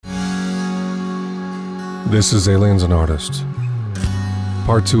This is Aliens and Artists,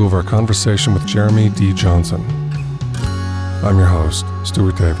 part 2 of our conversation with Jeremy D. Johnson. I'm your host,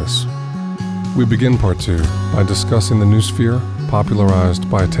 Stuart Davis. We begin part 2 by discussing the noosphere popularized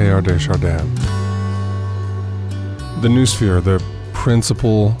by Teilhard de Chardin. The noosphere, the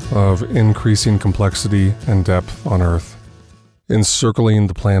principle of increasing complexity and depth on Earth, encircling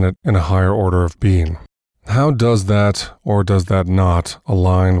the planet in a higher order of being. How does that, or does that not,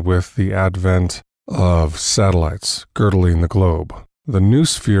 align with the advent of satellites girdling the globe? The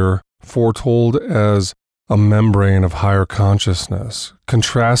noosphere foretold as a membrane of higher consciousness,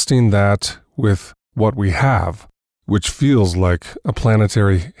 contrasting that with what we have, which feels like a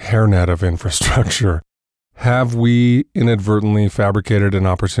planetary hairnet of infrastructure. Have we inadvertently fabricated an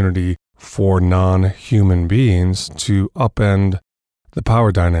opportunity for non-human beings to upend the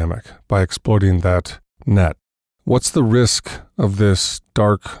power dynamic by exploiting that net? What's the risk of this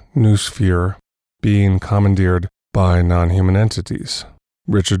dark noosphere being commandeered by non-human entities?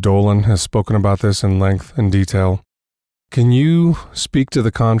 Richard Dolan has spoken about this in length and detail. Can you speak to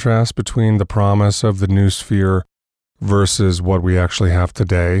the contrast between the promise of the noosphere versus what we actually have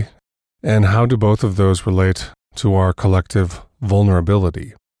today? And how do both of those relate to our collective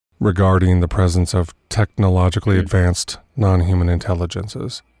vulnerability regarding the presence of technologically advanced non-human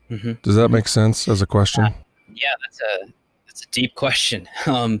intelligences? Does that make sense as a question? Yeah, that's a deep question.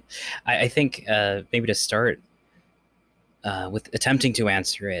 I think maybe to start with attempting to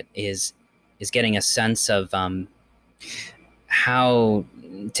answer it is getting a sense of how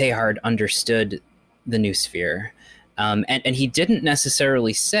Teilhard understood the noosphere, and he didn't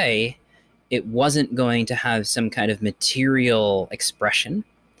necessarily say it wasn't going to have some kind of material expression.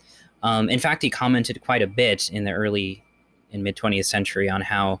 In fact, he commented quite a bit in the early and mid 20th century on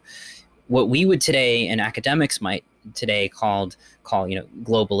how what we would today and academics might today call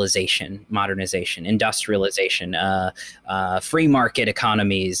globalization, modernization, industrialization, free market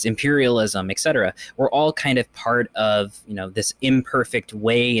economies, imperialism, etc. were all kind of part of this imperfect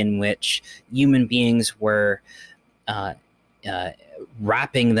way in which human beings were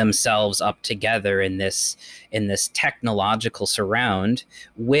wrapping themselves up together in this technological surround,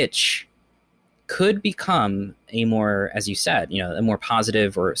 which could become a more, as you said, a more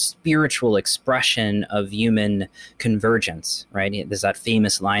positive or spiritual expression of human convergence, right? There's that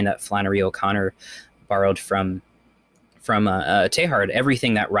famous line that Flannery O'Connor borrowed from Teilhard: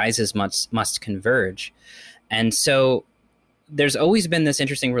 everything that rises must converge. And so there's always been this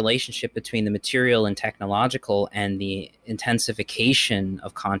interesting relationship between the material and technological and the intensification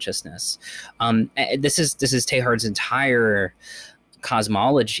of consciousness. This is Teilhard's entire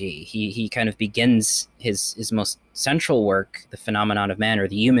cosmology. He kind of begins his most central work, The Phenomenon of Man, or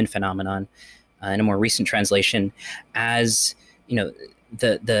the Human Phenomenon, in a more recent translation, as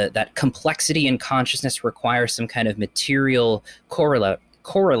that complexity in consciousness requires some kind of material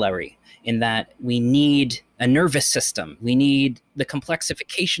corollary, in that we need a nervous system. We need the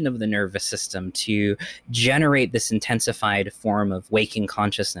complexification of the nervous system to generate this intensified form of waking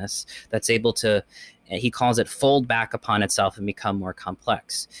consciousness that's able to, he calls it, fold back upon itself and become more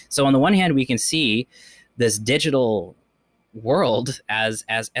complex. So on the one hand, we can see this digital world as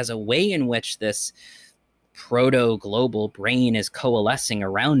a way in which this proto-global brain is coalescing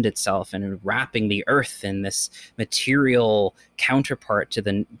around itself and wrapping the earth in this material counterpart to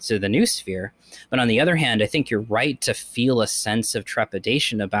the noosphere. But on the other hand, I think you're right to feel a sense of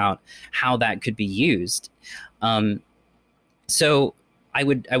trepidation about how that could be used. So I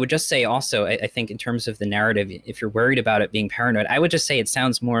would just say also, I think in terms of the narrative, if you're worried about it being paranoid, I would just say it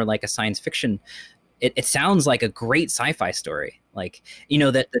sounds more like a science fiction. It sounds like a great sci-fi story, like,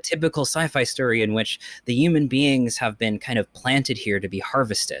 that the typical sci-fi story in which the human beings have been kind of planted here to be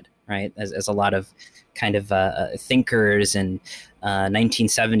harvested, right? As a lot of kind of thinkers and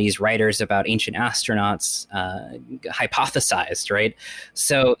 1970s writers about ancient astronauts hypothesized, right?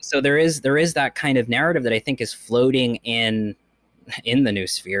 So there is that kind of narrative that I think is floating in the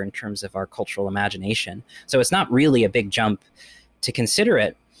noosphere in terms of our cultural imagination. So it's not really a big jump to consider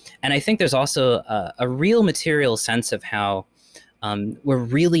it. And I think there's also a real material sense of how we're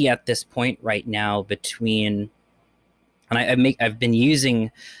really at this point right now between, and I've been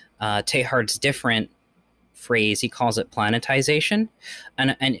using Teilhard's different phrase. He calls it planetization,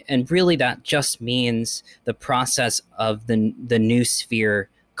 and really that just means the process of the noosphere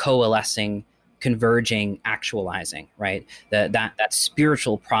coalescing, converging, actualizing, right? That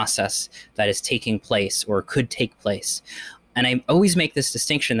spiritual process that is taking place or could take place. And I always make this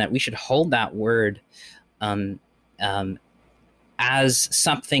distinction that we should hold that word as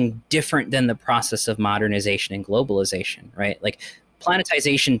something different than the process of modernization and globalization, right? Like,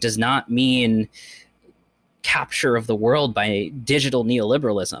 planetization does not mean capture of the world by digital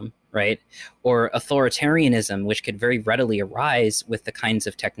neoliberalism, right? Or authoritarianism, which could very readily arise with the kinds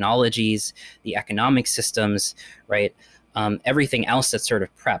of technologies, the economic systems, right? Everything else that's sort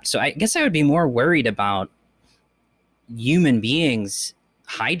of prepped. So I guess I would be more worried about human beings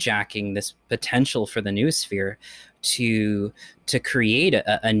hijacking this potential for the noosphere to create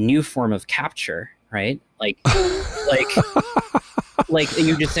a new form of capture, right? Like like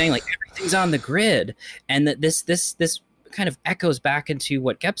you're just saying, like everything's on the grid, and that this kind of echoes back into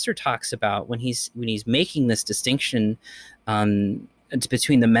what Gebser talks about when he's making this distinction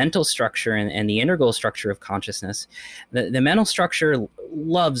between the mental structure and the integral structure of consciousness. The mental structure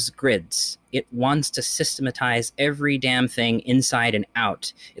loves grids. It wants to systematize every damn thing inside and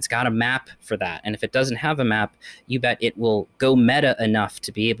out. It's got a map for that. And if it doesn't have a map, you bet it will go meta enough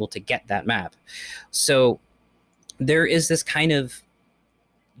to be able to get that map. So there is this kind of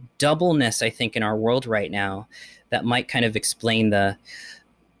doubleness, I think, in our world right now that might kind of explain the,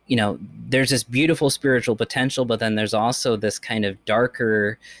 there's this beautiful spiritual potential, but then there's also this kind of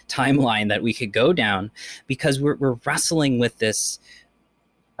darker timeline that we could go down, because we're wrestling with this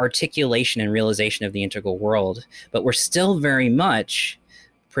articulation and realization of the integral world, but we're still very much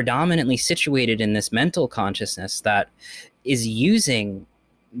predominantly situated in this mental consciousness that is using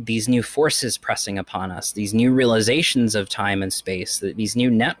these new forces pressing upon us, these new realizations of time and space, these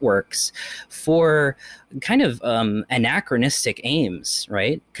new networks for kind of anachronistic aims,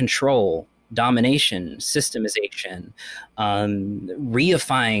 right? Control, domination, systemization,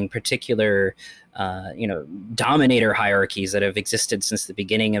 reifying particular dominator hierarchies that have existed since the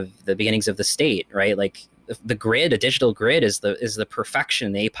beginnings of the state, right? Like the grid, a digital grid, is the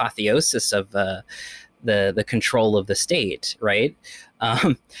perfection, the apotheosis of the control of the state, right?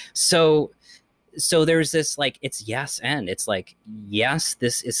 So there's this, like, it's yes, and it's like, yes,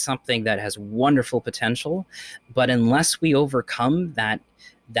 this is something that has wonderful potential, but unless we overcome that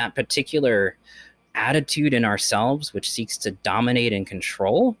particular attitude in ourselves which seeks to dominate and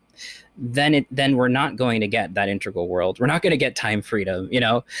control, then we're not going to get that integral world. We're not going to get time freedom,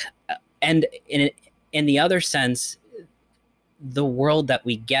 and in the other sense, the world that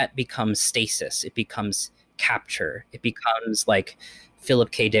we get becomes stasis. It becomes capture. It becomes like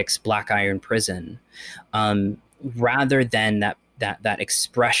Philip K. Dick's Black Iron Prison, rather than that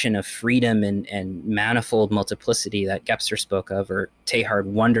expression of freedom and manifold multiplicity that Gebser spoke of, or Teilhard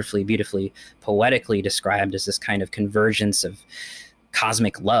wonderfully, beautifully, poetically described as this kind of convergence of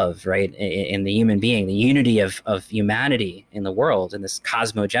cosmic love, right, in the human being, the unity of humanity in the world, and this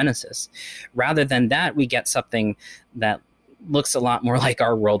cosmogenesis. Rather than that, we get something that looks a lot more like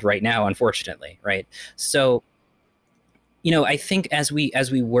our world right now, unfortunately, right? So, I think as we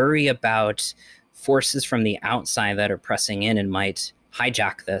worry about forces from the outside that are pressing in and might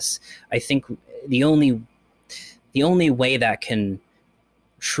hijack this, I think the only way that can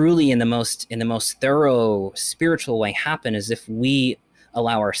truly in the most thorough spiritual way happen is if we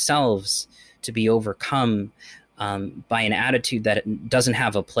allow ourselves to be overcome by an attitude that it doesn't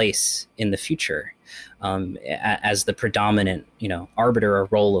have a place in the future as the predominant, arbiter or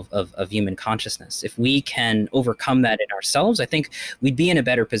role of human consciousness. If we can overcome that in ourselves, I think we'd be in a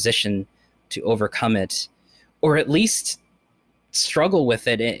better position to overcome it, or at least struggle with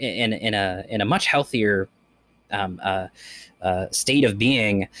it in a much healthier state of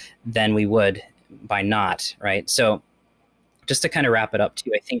being than we would by not, right? So just to kind of wrap it up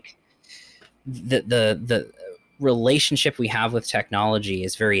too, I think the relationship we have with technology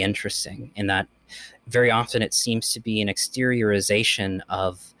is very interesting in that very often it seems to be an exteriorization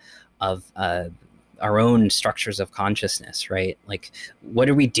of our own structures of consciousness, right? Like, what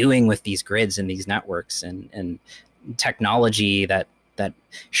are we doing with these grids and these networks and technology that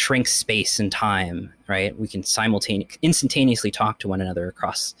shrinks space and time, right? We can instantaneously talk to one another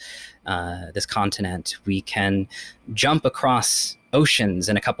across this continent. We can jump across oceans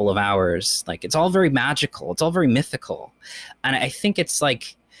in a couple of hours. Like, it's all very magical. It's all very mythical. And I think it's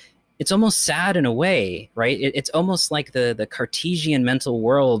like, it's almost sad in a way, right? It's almost like the Cartesian mental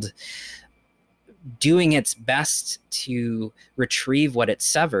world doing its best to retrieve what it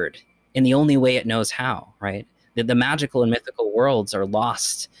severed in the only way it knows how, right? The magical and mythical worlds are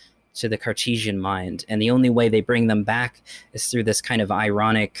lost to the Cartesian mind, and the only way they bring them back is through this kind of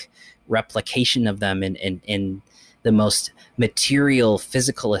ironic replication of them in the most material,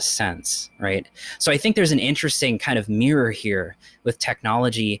 physicalist sense, right? So I think there's an interesting kind of mirror here with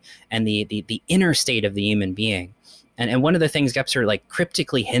technology and the inner state of the human being. And one of the things Gebser like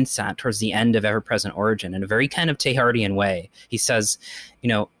cryptically hints at towards the end of Ever Present Origin in a very kind of Teilhardian way, he says,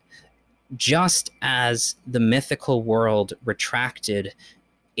 just as the mythical world retracted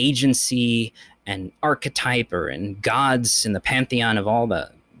agency and archetype or in gods in the pantheon of all the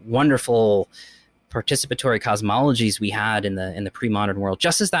wonderful participatory cosmologies we had in the pre-modern world,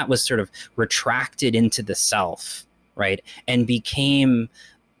 just as that was sort of retracted into the self, right, and became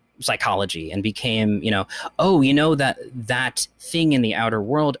psychology and became, that thing in the outer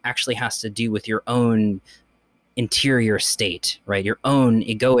world actually has to do with your own interior state, right? Your own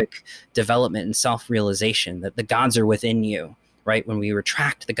egoic development and self-realization, that the gods are within you, right? When we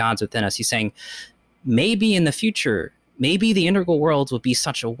retract the gods within us, he's saying maybe in the future, maybe the integral world will be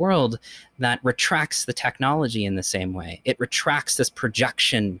such a world that retracts the technology in the same way. It retracts this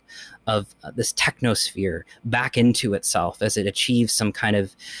projection of this technosphere back into itself as it achieves some kind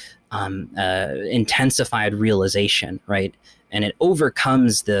of intensified realization, right? And it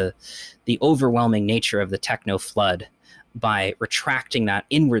overcomes the overwhelming nature of the techno flood by retracting that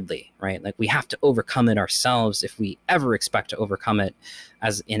inwardly, right? Like we have to overcome it ourselves if we ever expect to overcome it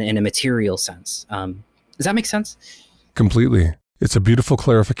as in a material sense. Does that make sense? Completely. It's a beautiful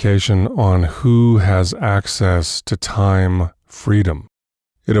clarification on who has access to time freedom.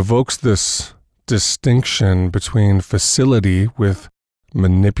 It evokes this distinction between facility with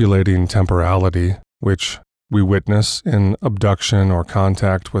manipulating temporality, which we witness in abduction or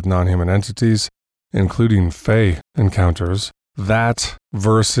contact with non-human entities, including Fae encounters, that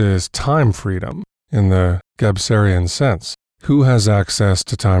versus time freedom in the Gebserian sense. Who has access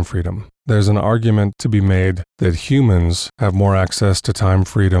to time freedom? There's an argument to be made that humans have more access to time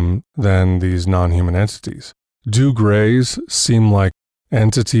freedom than these non-human entities. Do greys seem like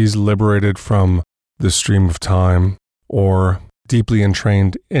entities liberated from the stream of time or deeply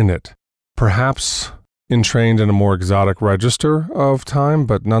entrained in it? Perhaps entrained in a more exotic register of time,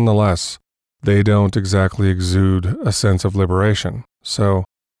 but nonetheless, they don't exactly exude a sense of liberation. So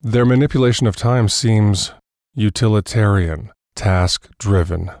their manipulation of time seems utilitarian,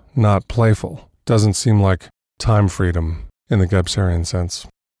 task-driven, not playful. Doesn't seem like time freedom in the Gebserian sense.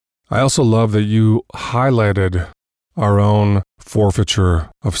 I also love that you highlighted our own forfeiture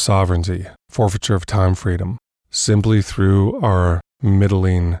of sovereignty, forfeiture of time freedom, simply through our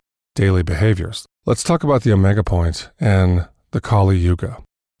middling daily behaviors. Let's talk about the Omega Point and the Kali Yuga.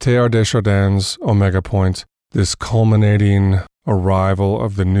 Teilhard de Chardin's Omega Point, this culminating arrival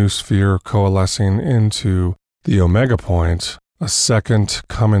of the new sphere coalescing into the Omega Point, a second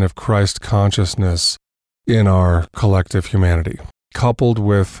coming of Christ consciousness in our collective humanity, coupled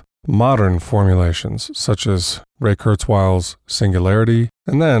with modern formulations such as Ray Kurzweil's singularity,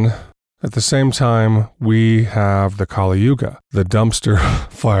 and then at the same time, we have the Kali Yuga, the dumpster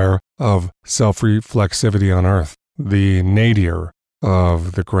fire of self-reflexivity on Earth, the nadir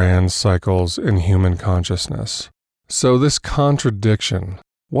of the grand cycles in human consciousness. So this contradiction,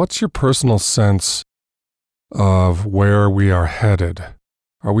 what's your personal sense of where we are headed?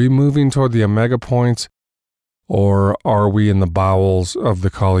 Are we moving toward the Omega Point, or are we in the bowels of the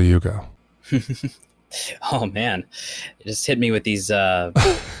Kali Yuga? Oh man, it just hit me with these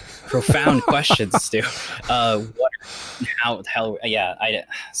profound questions, Stu.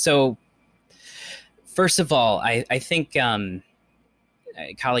 So first of all, I think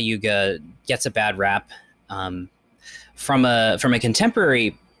Kali Yuga gets a bad rap. From a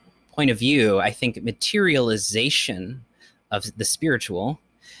contemporary point of view, I think materialization of the spiritual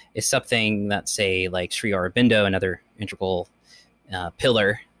is something that, say, like Sri Aurobindo, another integral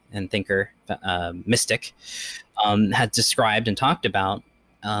pillar and thinker, mystic, had described and talked about.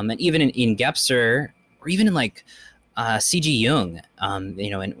 And even in Gebser, or even in like C.G. Jung,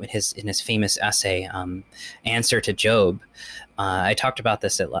 in his famous essay, Answer to Job, I talked about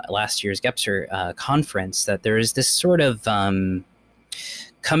this at last year's Gebser conference, that there is this sort of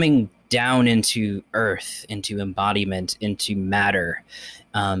coming down into earth, into embodiment, into matter,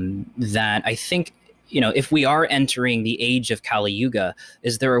 that I think, if we are entering the age of Kali Yuga,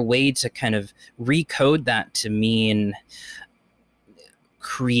 is there a way to kind of recode that to mean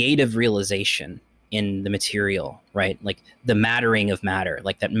creative realization in the material, right? Like the mattering of matter,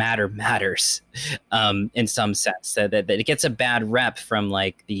 like that matter matters, in some sense, that it gets a bad rep from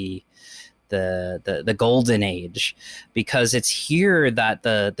like the golden age, because it's here that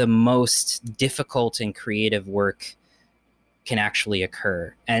the most difficult and creative work can actually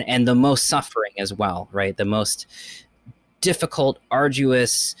occur, and the most suffering as well, right? The most difficult,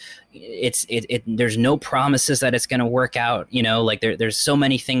 arduous. There's no promises that it's going to work out, like there's so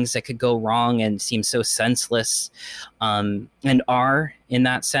many things that could go wrong and seem so senseless, and are in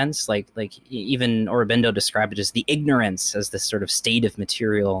that sense, like even Aurobindo described it as the ignorance, as this sort of state of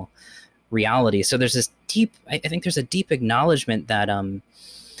material reality. So there's this deep, I think there's a deep acknowledgement that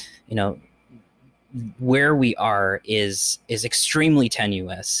where we are is extremely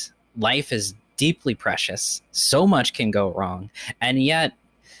tenuous. Life is deeply precious. So much can go wrong. And yet,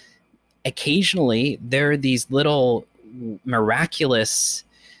 occasionally, there are these little miraculous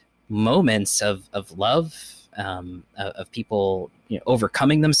moments of love, of people,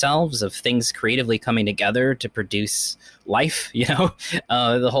 overcoming themselves, of things creatively coming together to produce life.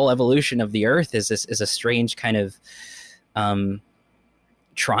 The whole evolution of the earth is a strange kind of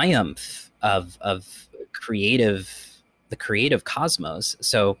triumph of the creative cosmos.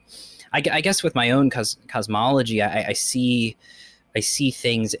 So I guess with my own cosmology, I see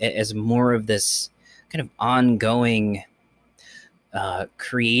things as more of this kind of ongoing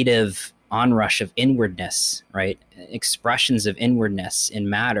creative onrush of inwardness, right? Expressions of inwardness in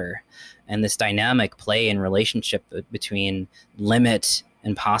matter, and this dynamic play and relationship between limit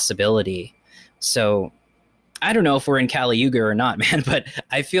and possibility. So I don't know if we're in Kali Yuga or not, man, but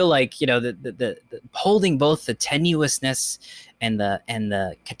I feel like, the holding both the tenuousness and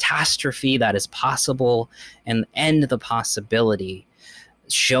the catastrophe that is possible, and the possibility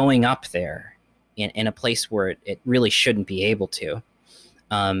showing up there in a place where it really shouldn't be able to,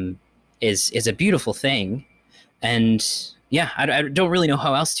 is a beautiful thing. And yeah, I don't really know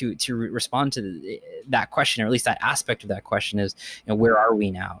how else to respond to that question, or at least that aspect of that question is, where are we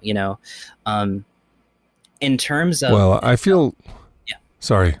now? In terms of, Well, I feel. Yeah.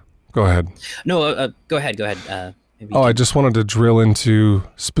 Sorry, go ahead. No, go ahead. I just wanted to drill into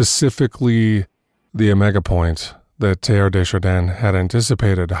specifically the omega point that Teilhard de Chardin had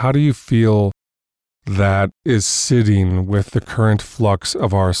anticipated. How do you feel that is sitting with the current flux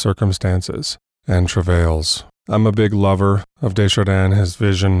of our circumstances and travails? I'm a big lover of Desjardins, his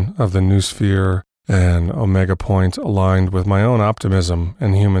vision of the new sphere and omega point aligned with my own optimism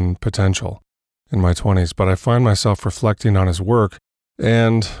and human potential in my 20s, but I find myself reflecting on his work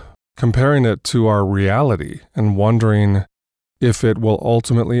and comparing it to our reality and wondering if it will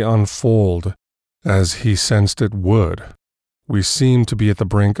ultimately unfold as he sensed it would. We seem to be at the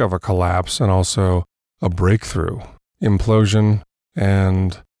brink of a collapse and also a breakthrough, implosion,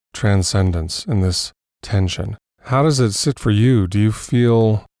 and transcendence in this tension. How does it sit for you? Do you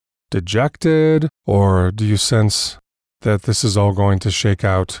feel dejected, or do you sense that this is all going to shake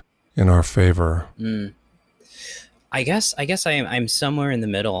out in our favor? I guess I'm somewhere in the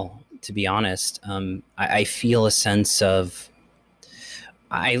middle, to be honest. I feel a sense of,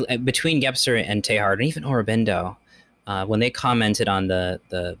 between Gebser and Teilhard, and even Aurobindo, when they commented on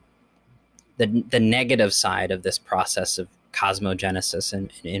the negative side of this process of cosmogenesis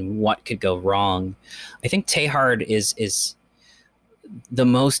and what could go wrong, I think Teilhard is the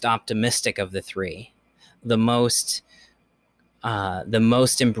most optimistic of the three, the most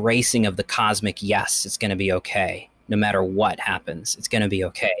embracing of the cosmic. Yes, it's going to be okay. No matter what happens, it's going to be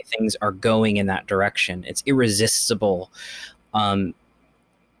okay. Things are going in that direction. It's irresistible.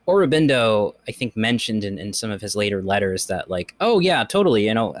 Aurobindo, I think, mentioned in some of his later letters that, like, oh yeah,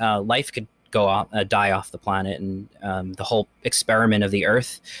 totally, life could go off, die off the planet, and the whole experiment of the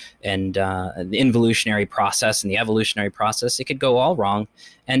Earth and the involutionary process and the evolutionary process, it could go all wrong,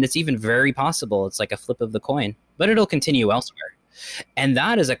 and it's even very possible it's like a flip of the coin, but it'll continue elsewhere. And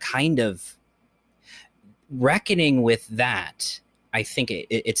that is a kind of reckoning with that. I think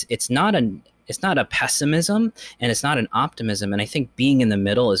it's not a pessimism, and it's not an optimism, and I think being in the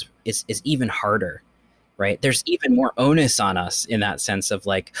middle is even harder, right? There's even more onus on us in that sense of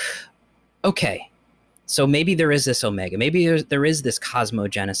like, okay, so maybe there is this omega, maybe there is this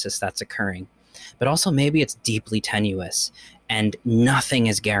cosmogenesis that's occurring, but also maybe it's deeply tenuous and nothing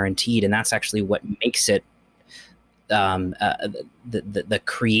is guaranteed, and that's actually what makes it the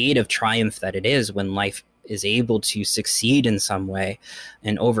creative triumph that it is when life is able to succeed in some way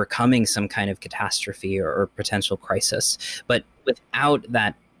in overcoming some kind of catastrophe or potential crisis, but without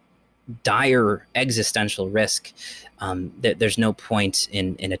that dire existential risk, there's no point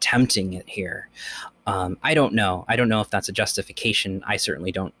in attempting it here. I don't know if that's a justification. I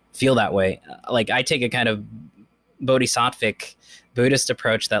certainly don't feel that way. Like, I take a kind of bodhisattvic Buddhist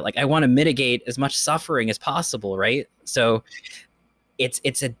approach that, like, I want to mitigate as much suffering as possible, right? So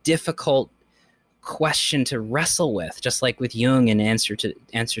it's a difficult question to wrestle with, just like with Jung and answer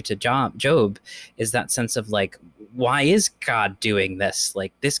to Job, is that sense of like, why is God doing this?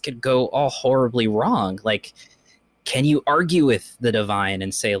 Like, this could go all horribly wrong. Like, can you argue with the divine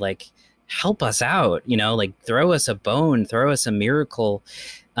and say, like, help us out, like, throw us a bone, throw us a miracle,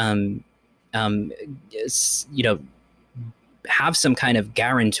 have some kind of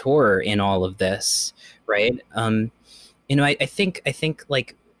guarantor in all of this, right? I think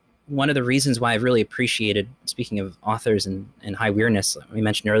like, one of the reasons why I've really appreciated, speaking of authors and high weirdness, we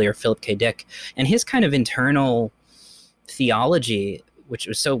mentioned earlier Philip K. Dick and his kind of internal theology which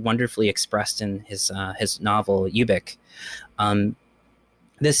was so wonderfully expressed in his novel Ubik.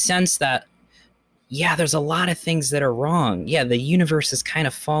 This sense that, yeah, there's a lot of things that are wrong. Yeah, the universe is kind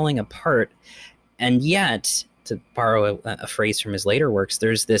of falling apart, and yet, to borrow a phrase from his later works,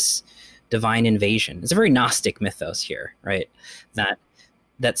 there's this divine invasion. It's a very Gnostic mythos here, right?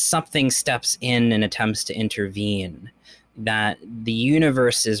 That something steps in and attempts to intervene, that the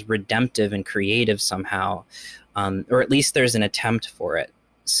universe is redemptive and creative somehow, or at least there's an attempt for it.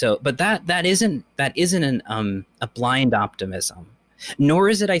 So, but that isn't a blind optimism, nor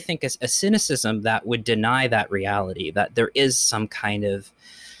is it, I think, a cynicism that would deny that reality, that there is some kind of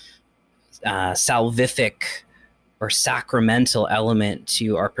salvific or sacramental element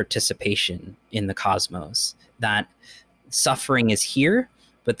to our participation in the cosmos, that suffering is here,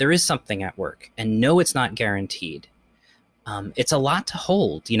 but there is something at work, and no, it's not guaranteed. It's a lot to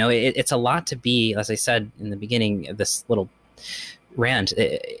hold, it's a lot to be, as I said in the beginning of this little rant,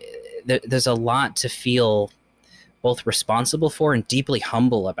 there's a lot to feel both responsible for and deeply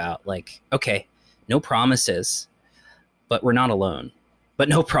humble about. Like, okay, no promises, but we're not alone. But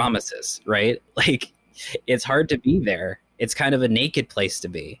no promises, right? Like, it's hard to be there. It's kind of a naked place to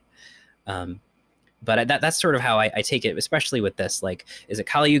be. But that's sort of how I take it, especially with this. Like, is it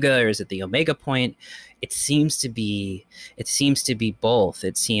Kali Yuga or is it the Omega point? It seems to be both.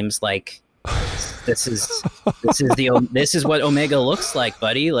 It seems like this is what Omega looks like,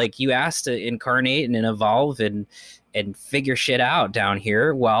 buddy. Like, you asked to incarnate and evolve and figure shit out down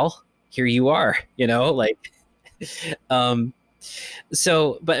here. Well, here you are. Like,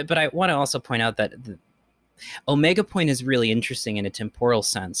 so, but I want to also point out that the Omega point is really interesting in a temporal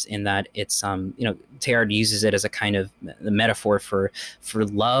sense, in that it's Teilhard uses it as a kind of metaphor for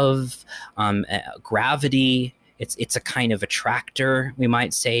love, gravity. It's a kind of attractor, we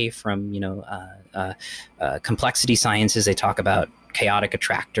might say, from complexity sciences. They talk about chaotic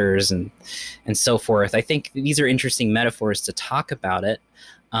attractors and so forth. I think these are interesting metaphors to talk about it.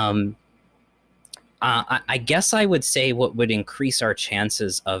 I guess I would say what would increase our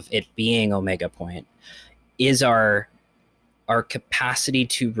chances of it being Omega point is our capacity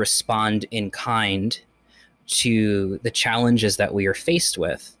to respond in kind to the challenges that we are faced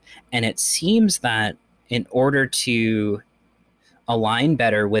with. And it seems that in order to align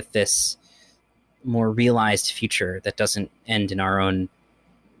better with this more realized future that doesn't end in our own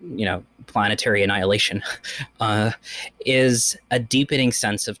planetary annihilation, is a deepening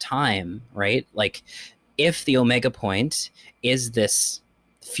sense of time, right? Like, if the Omega point is this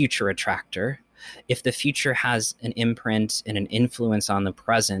future attractor, if the future has an imprint and an influence on the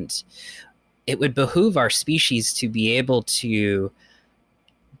present, it would behoove our species to be able to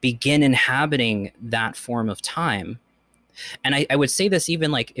begin inhabiting that form of time. And I would say this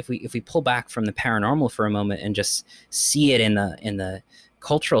even, like, if we pull back from the paranormal for a moment and just see it in the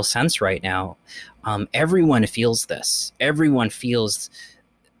cultural sense right now, everyone feels this. Everyone feels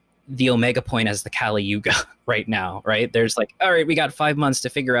the Omega point as the Kali Yuga right now, right? There's like, all right, we got 5 months to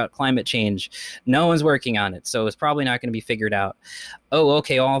figure out climate change. No one's working on it, so it's probably not going to be figured out. Oh,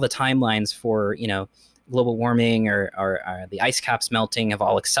 okay, all the timelines for, global warming or the ice caps melting have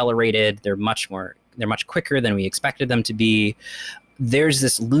all accelerated. They're much quicker than we expected them to be. There's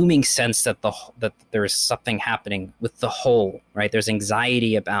this looming sense that that there's something happening with the whole, right? There's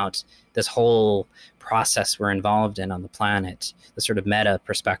anxiety about this whole process we're involved in on the planet, the sort of meta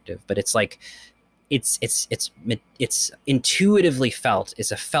perspective. But it's like, it's intuitively felt.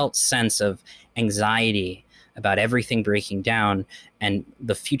 It's a felt sense of anxiety about everything breaking down and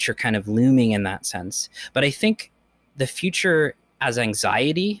the future kind of looming in that sense. But I think the future as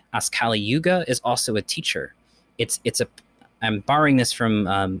anxiety, as Kali Yuga, is also a teacher. I'm borrowing this from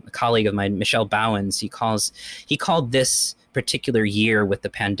a colleague of mine, Michel Bowens. He called this particular year with the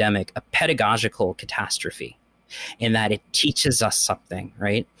pandemic a pedagogical catastrophe, in that it teaches us something,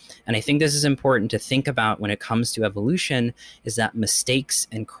 right? And I think this is important to think about when it comes to evolution, is that mistakes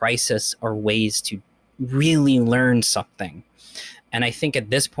and crisis are ways to really learn something. And I think at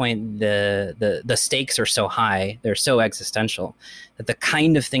this point, the stakes are so high, they're so existential, that the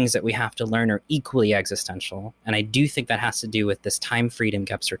kind of things that we have to learn are equally existential. And I do think that has to do with this time freedom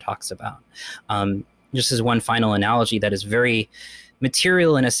Gebser talks about. Just as one final analogy that is very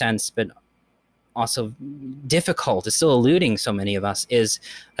material in a sense, but also difficult, is still eluding so many of us, is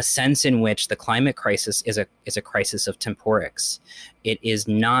a sense in which the climate crisis is a crisis of temporics. It is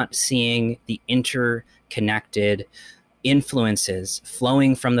not seeing the interconnected influences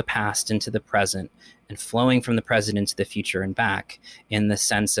flowing from the past into the present and flowing from the present into the future and back, in the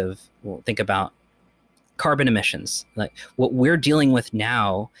sense of, well, think about carbon emissions, like what we're dealing with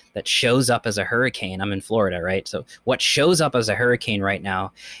now that shows up as a hurricane. I'm in Florida, right? So what shows up as a hurricane right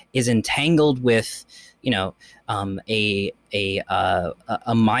now is entangled with, you know, a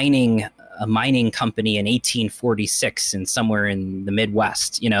mining company in 1846 and somewhere in the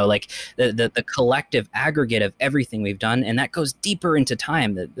Midwest, you know, like the collective aggregate of everything we've done. And that goes deeper into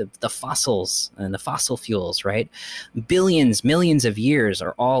time, the fossils and the fossil fuels, right? Billions, millions of years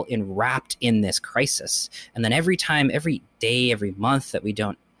are all enwrapped in this crisis. And then every time, every day, every month that we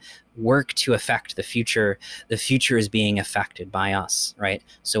don't work to affect the future is being affected by us, right?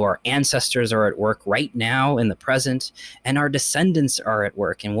 So our ancestors are at work right now in the present, and our descendants are at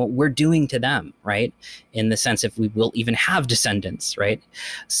work and what we're doing to them, right? In the sense if we will even have descendants, right?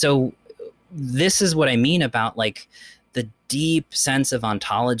 So this is what I mean about like the deep sense of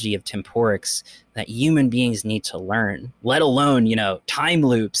ontology of temporics that human beings need to learn, let alone, you know, time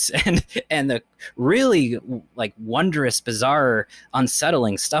loops and the really like wondrous, bizarre,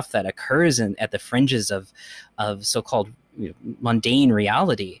 unsettling stuff that occurs at the fringes of so-called, you know, mundane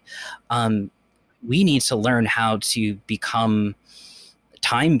reality. We need to learn how to become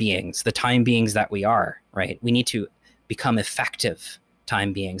time beings, the time beings that we are, right? We need to become effective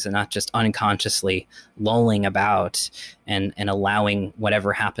time beings and not just unconsciously lolling about and allowing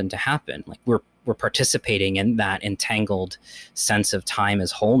whatever happened to happen. Like we're participating in that entangled sense of time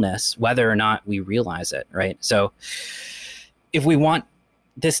as wholeness, whether or not we realize it, right? So if we want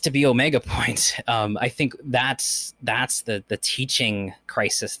this to be Omega Point, I think that's the teaching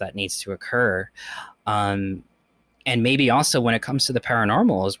crisis that needs to occur. And maybe also when it comes to the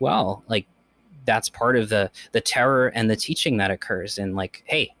paranormal as well, like that's part of the terror and the teaching that occurs in like,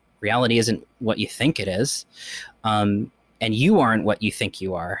 hey, reality isn't what you think it is. And you aren't what you think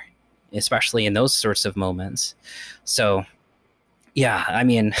you are, especially in those sorts of moments. So yeah, I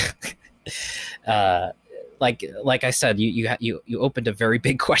mean, like I said, you opened a very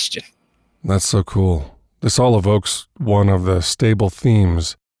big question. That's so cool. This all evokes one of the stable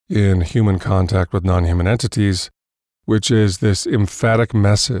themes in human contact with non-human entities, which is this emphatic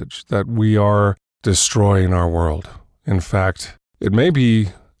message that we are destroying our world. In fact, it may be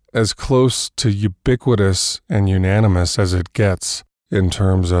as close to ubiquitous and unanimous as it gets in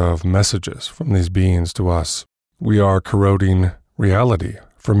terms of messages from these beings to us. We are corroding reality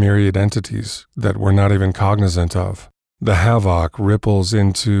for myriad entities that we're not even cognizant of. The havoc ripples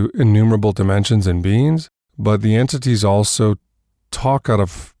into innumerable dimensions and beings, but the entities also talk out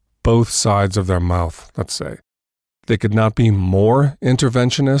of both sides of their mouth, let's say. They could not be more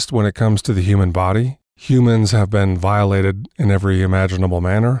interventionist when it comes to the human body. Humans have been violated in every imaginable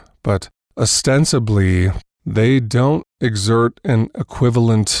manner, but ostensibly, they don't exert an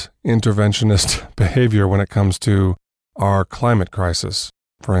equivalent interventionist behavior when it comes to our climate crisis,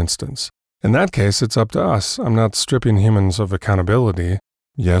 for instance. In that case, it's up to us. I'm not stripping humans of accountability.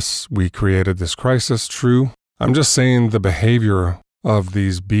 Yes, we created this crisis, true. I'm just saying the behavior of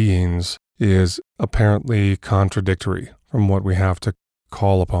these beings is apparently contradictory from what we have to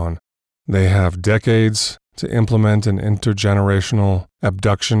call upon. They have decades to implement an intergenerational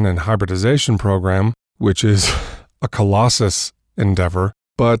abduction and hybridization program, which is a colossus endeavor,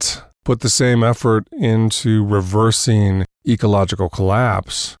 but put the same effort into reversing ecological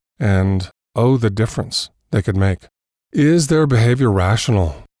collapse, and the difference they could make. Is their behavior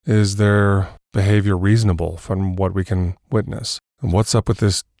rational? Is their behavior reasonable from what we can witness? And what's up with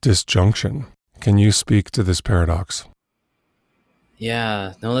this disjunction? Can you speak to this paradox?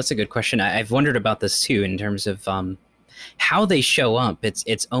 Yeah, no, that's a good question. I've wondered about this too in terms of how they show up.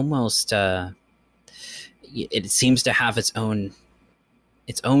 It's almost it seems to have its own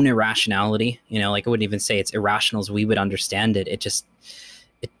irrationality. You know, like I wouldn't even say it's irrational as we would understand it. It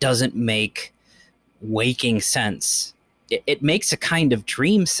doesn't make waking sense. It makes a kind of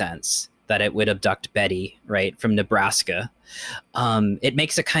dream sense that it would abduct Betty, right, from Nebraska. It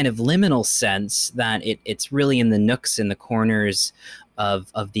makes a kind of liminal sense that it's really in the nooks and the corners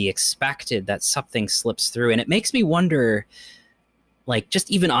of the expected that something slips through. And it makes me wonder, like,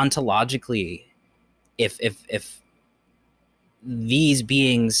 just even ontologically, if these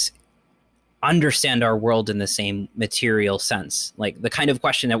beings understand our world in the same material sense. Like the kind of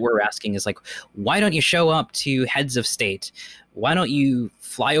question that we're asking is like, why don't you show up to heads of state? Why don't you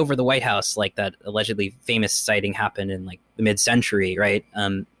fly over the White House like that allegedly famous sighting happened in like the mid-century, right?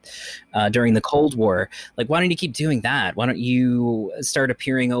 During the Cold War. Like, why don't you keep doing that? Why don't you start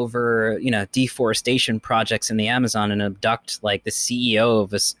appearing over, you know, deforestation projects in the Amazon and abduct like the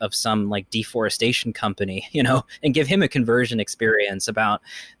CEO of some like deforestation company, you know, and give him a conversion experience about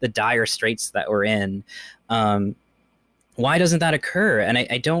the dire straits that we're in. Why why doesn't that occur? And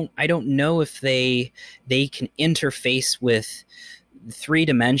I don't know if they can interface with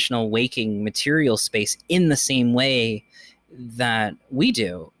three-dimensional waking material space in the same way that we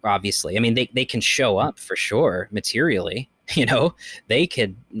do. Obviously, I mean, they can show up for sure materially, you know, they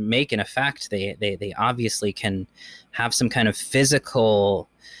could make an effect, they obviously can have some kind of physical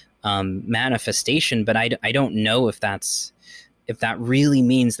manifestation, but I don't know if that really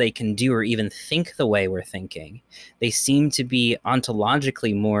means they can do or even think the way we're thinking. They seem to be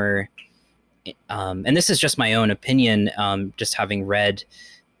ontologically more, and this is just my own opinion, just having read,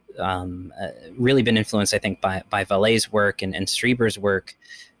 really been influenced, I think, by Vallée's work and Strieber's work,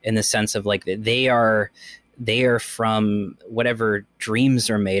 in the sense of like they are from whatever dreams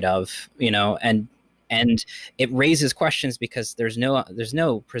are made of, you know, and it raises questions because there's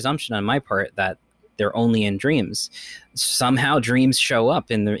no presumption on my part that they're only in dreams. Somehow dreams show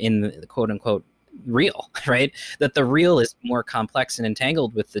up in the quote unquote real, right? That the real is more complex and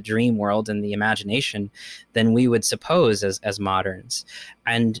entangled with the dream world and the imagination than we would suppose as moderns.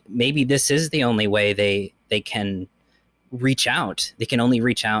 And maybe this is the only way they can reach out. They can only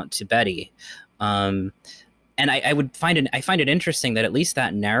reach out to Betty. And I find it interesting that at least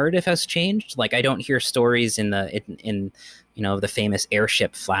that narrative has changed. Like, I don't hear stories in you know, the famous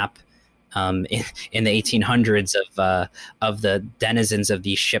airship flap in the 1800s of the denizens of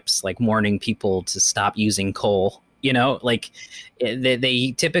these ships like warning people to stop using coal. You know, like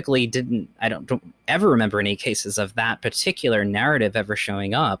they typically didn't. I don't ever remember any cases of that particular narrative ever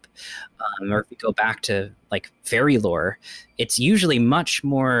showing up. Or if we go back to like fairy lore, it's usually much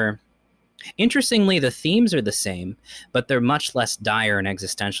more. Interestingly, the themes are the same, but they're much less dire and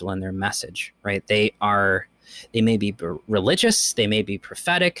existential in their message, right? They may be religious, they may be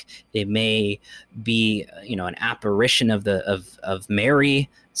prophetic, they may be, you know, an apparition of Mary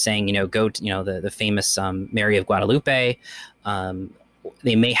saying, you know, go to, you know, the famous Mary of Guadalupe.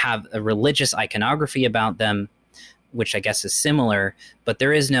 They may have a religious iconography about them, which I guess is similar, but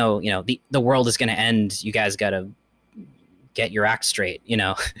there is no, you know, the world is going to end. You guys got to get your act straight, you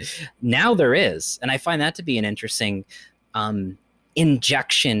know. Now there is, and I find that to be an interesting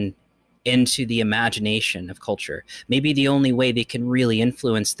injection into the imagination of culture. Maybe the only way they can really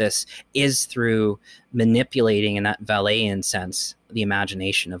influence this is through manipulating, in that Valléean sense, the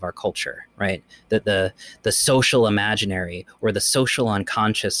imagination of our culture, right? The social imaginary or the social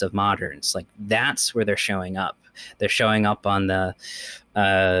unconscious of moderns. Like, that's where they're showing up. They're showing up on the,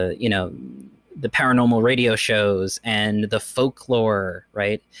 you know, the paranormal radio shows and the folklore,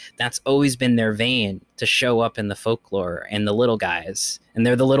 right? That's always been their vein, to show up in the folklore and the little guys, and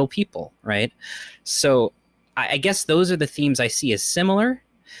they're the little people, right? So I guess those are the themes I see as similar,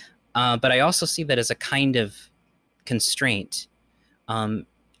 but I also see that as a kind of constraint. And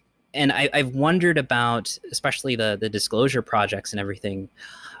I've wondered about, especially the disclosure projects and everything,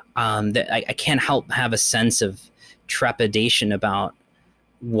 that I can't help have a sense of trepidation about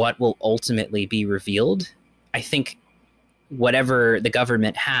what will ultimately be revealed. I think whatever the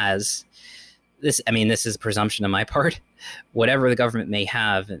government has, this is a presumption on my part, whatever the government may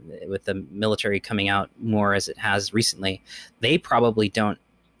have, with the military coming out more as it has recently, they probably don't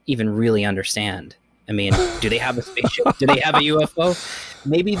even really understand. I mean, do they have a spaceship? Do they have a UFO?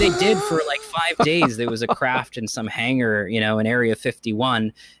 Maybe they did for like 5 days. There was a craft in some hangar, you know, in Area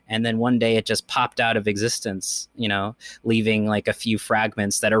 51. And then one day it just popped out of existence, you know, leaving like a few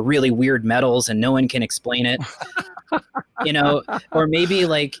fragments that are really weird metals and no one can explain it. You know, or maybe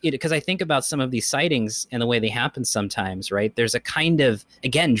like, because I think about some of these sightings and the way they happen sometimes, right? There's a kind of,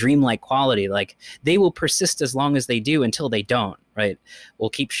 again, dreamlike quality. Like, they will persist as long as they do until they don't, right? We'll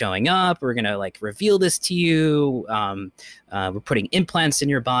keep showing up. We're going to like reveal this to you. We're putting implants in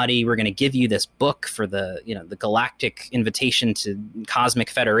your body. We're going to give you this book for the, you know, the Galactic Invitation to Cosmic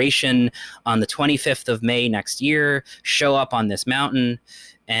Federation on the 25th of May next year. Show up on this mountain.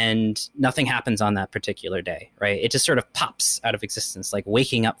 And nothing happens on that particular day, right? It just sort of pops out of existence, like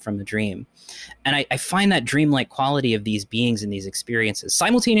waking up from a dream. And I find that dreamlike quality of these beings and these experiences,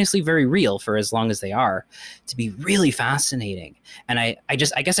 simultaneously very real for as long as they are, to be really fascinating. And I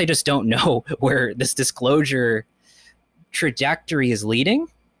guess I just don't know where this disclosure trajectory is leading.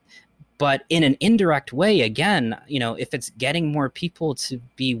 But in an indirect way, again, you know, if it's getting more people to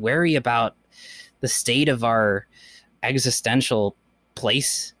be wary about the state of our existential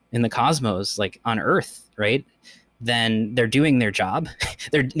place in the cosmos, like on Earth, right, then they're doing their job.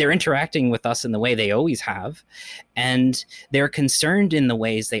 they're interacting with us in the way they always have, and they're concerned in the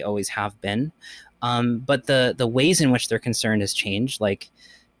ways they always have been. But the ways in which they're concerned has changed. Like,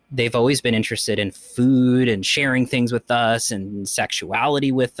 they've always been interested in food and sharing things with us and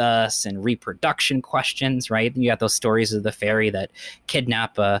sexuality with us and reproduction questions, right? You got those stories of the fairy that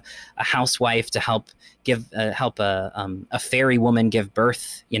kidnap a housewife to help a fairy woman give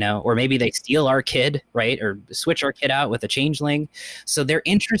birth, or maybe they steal our kid, right? Or switch our kid out with a changeling. So they're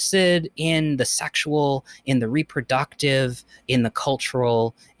interested in the sexual, in the reproductive, in the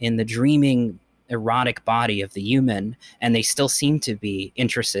cultural, in the dreaming erotic body of the human, and they still seem to be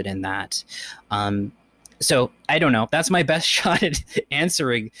interested in that. So I don't know. That's my best shot at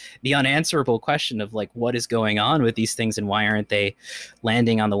answering the unanswerable question of like what is going on with these things and why aren't they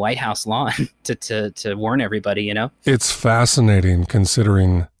landing on the White House lawn to warn everybody, It's fascinating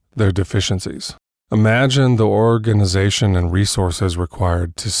considering their deficiencies. Imagine the organization and resources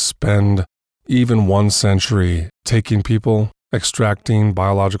required to spend even 1 century taking people, extracting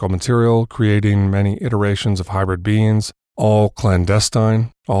biological material, creating many iterations of hybrid beings, all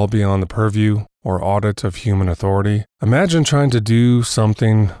clandestine, all beyond the purview or audit of human authority. Imagine trying to do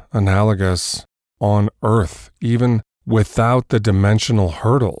something analogous on Earth, even without the dimensional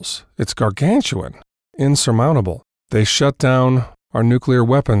hurdles. It's gargantuan, insurmountable. They shut down our nuclear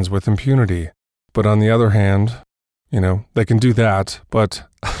weapons with impunity. But on the other hand, they can do that, but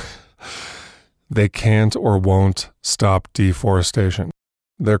they can't or won't stop deforestation.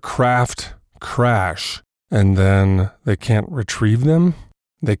 Their craft crash, and then they can't retrieve them.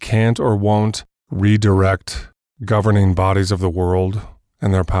 They can't or won't redirect governing bodies of the world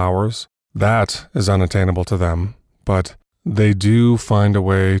and their powers. That is unattainable to them, but they do find a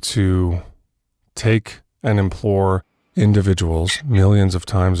way to take and implore individuals millions of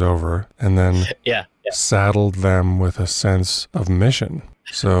times over and then saddle them with a sense of mission.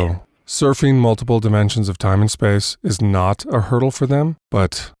 So surfing multiple dimensions of time and space is not a hurdle for them,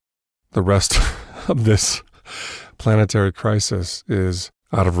 but the rest of this planetary crisis is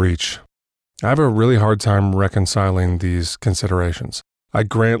out of reach. I have a really hard time reconciling these considerations. I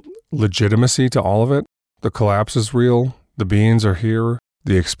grant legitimacy to all of it. The collapse is real. The beings are here.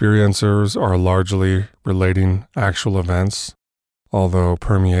 The experiencers are largely relating actual events, although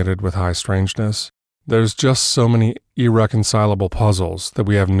permeated with high strangeness. There's just so many irreconcilable puzzles that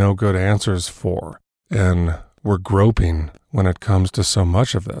we have no good answers for, and we're groping when it comes to so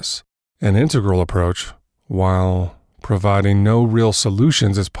much of this. An integral approach, while providing no real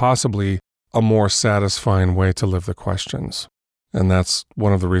solutions, is possibly a more satisfying way to live the questions. And that's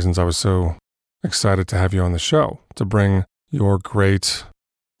one of the reasons I was so excited to have you on the show, to bring your great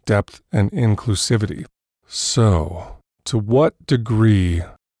depth and inclusivity. So, to what degree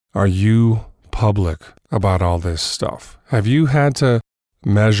are you public about all this stuff? Have you had to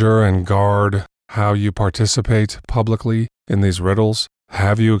measure and guard how you participate publicly in these riddles?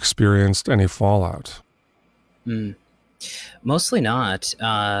 Have you experienced any fallout? Mostly not,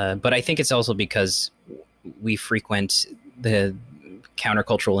 but I think it's also because we frequent the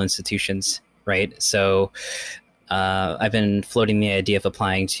countercultural institutions, right? So I've been floating the idea of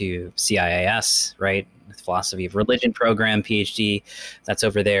applying to CIIS, right? The Philosophy of Religion program, PhD, that's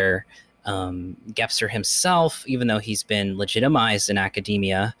over there. Gebser himself, even though he's been legitimized in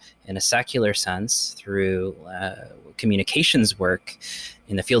academia in a secular sense through communications work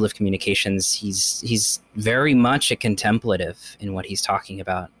in the field of communications, he's very much a contemplative in what he's talking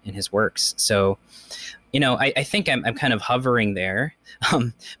about in his works. So, I think I'm kind of hovering there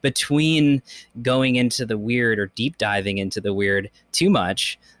between going into the weird or deep diving into the weird too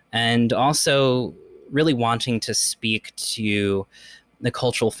much, and also really wanting to speak to the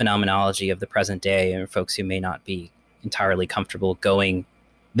cultural phenomenology of the present day and folks who may not be entirely comfortable going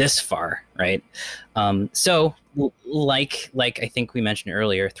this far, right? So like I think we mentioned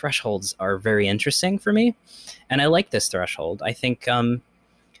earlier, thresholds are very interesting for me, and I like this threshold. I think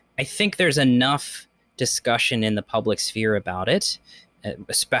there's enough discussion in the public sphere about it,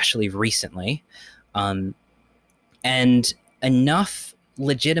 especially recently, and enough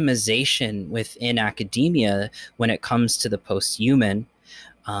legitimization within academia when it comes to the post-human,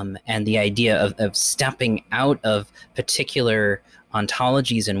 and the idea of stepping out of particular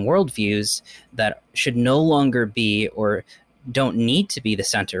ontologies and worldviews that should no longer be or don't need to be the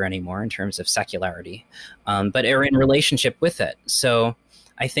center anymore in terms of secularity, but are in relationship with it. So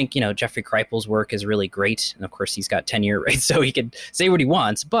I think, Jeffrey Kripal's work is really great. And of course, he's got tenure, right? So he can say what he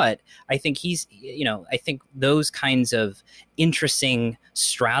wants. But I think I think those kinds of interesting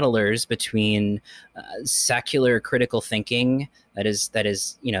straddlers between secular critical thinking that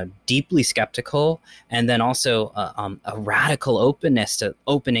is deeply skeptical, and then also a radical openness to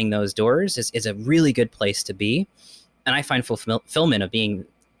opening those doors is a really good place to be. And I find fulfillment of being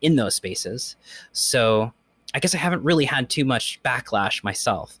in those spaces. So I guess I haven't really had too much backlash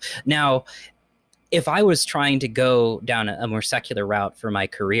myself. Now, if I was trying to go down a more secular route for my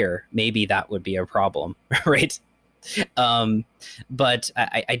career, maybe that would be a problem, right? Um, but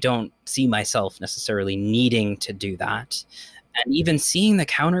I don't see myself necessarily needing to do that. And even seeing the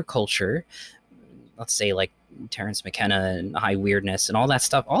counterculture, let's say like Terrence McKenna and High Weirdness and all that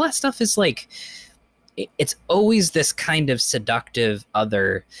stuff is like, it's always this kind of seductive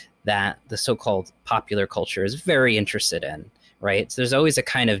other that the so-called popular culture is very interested in, right? So there's always a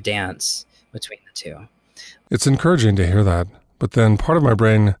kind of dance between the two. It's encouraging to hear that, but then part of my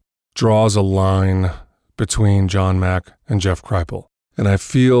brain draws a line between John Mack and Jeff Kripal. And I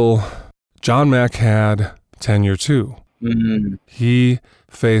feel John Mack had tenure too. Mm. He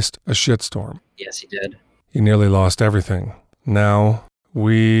faced a shitstorm. Yes, he did. He nearly lost everything. Now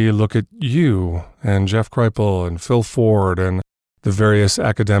we look at you and Jeff Kripal and Phil Ford and the various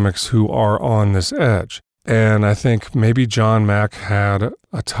academics who are on this edge. And I think maybe John Mack had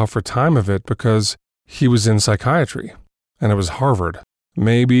a tougher time of it because he was in psychiatry and it was Harvard.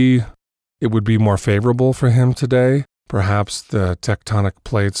 Maybe it would be more favorable for him today. Perhaps the tectonic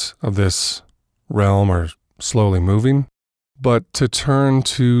plates of this realm are slowly moving. But to turn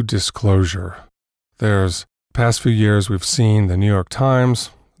to disclosure, there's past few years we've seen the New York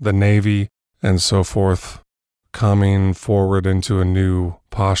Times, the Navy, and so forth coming forward into a new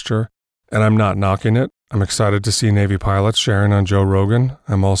posture. And I'm not knocking it. I'm excited to see Navy pilots sharing on Joe Rogan.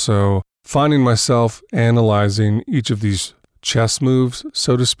 I'm also finding myself analyzing each of these chess moves,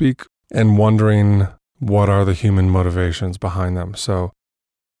 so to speak, and wondering what are the human motivations behind them. So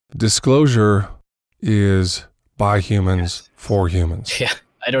disclosure is by humans, for humans. Yeah,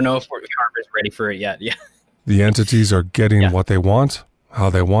 I don't know if Harvard's ready for it yet. Yeah. The entities are getting what they want, how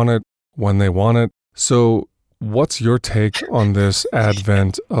they want it, when they want it. So what's your take on this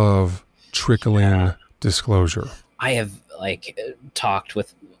advent of trickling disclosure? I have talked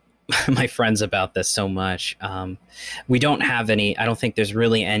with my friends about this so much. We don't have any, I don't think there's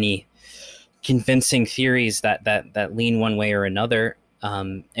really any convincing theories that lean one way or another,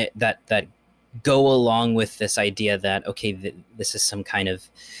 that go along with this idea that, okay, this is some kind of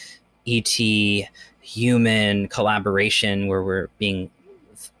ET human collaboration where we're being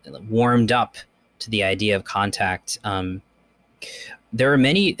warmed up to the idea of contact. There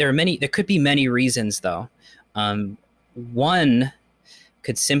could be many reasons though. One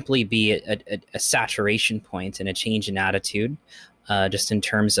could simply be a saturation point and a change in attitude, just in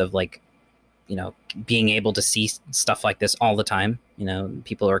terms of being able to see stuff like this all the time.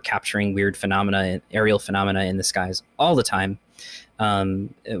 People are capturing weird phenomena, aerial phenomena in the skies all the time,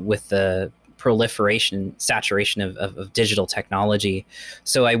 with the proliferation, saturation of digital technology.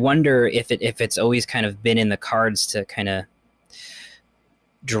 So I wonder if it's always kind of been in the cards to kind of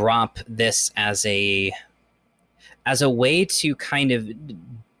drop this as a way to kind of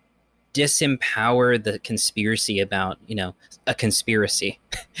disempower the conspiracy about, a conspiracy,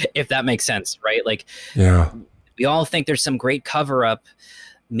 if that makes sense, right? We all think there's some great cover up.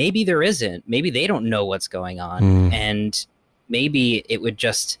 Maybe there isn't. Maybe they don't know what's going on. And maybe it would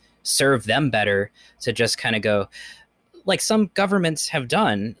just serve them better to just kind of go like some governments have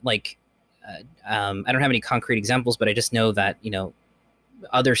done. I don't have any concrete examples, but I just know that,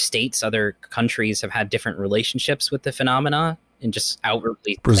 other states, other countries have had different relationships with the phenomena and just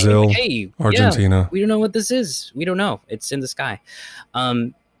outwardly Brazil, like, hey, Argentina. We don't know what this is. We don't know. It's in the sky.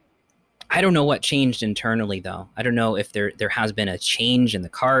 I don't know what changed internally though. I don't know if there has been a change in the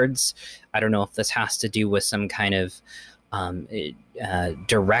cards. I don't know if this has to do with some kind of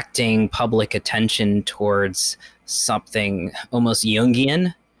directing public attention towards something almost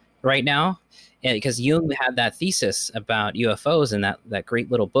Jungian right now. Yeah, because Jung had that thesis about UFOs in that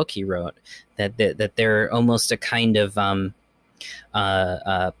great little book he wrote, that they're almost a kind of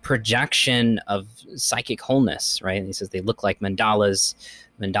projection of psychic wholeness, right? And he says they look like mandalas.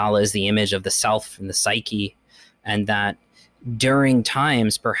 Mandala is the image of the self and the psyche, and that during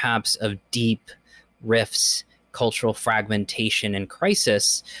times perhaps of deep rifts, cultural fragmentation and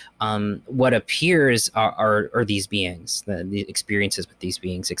crisis, what appears are these beings, the experiences with these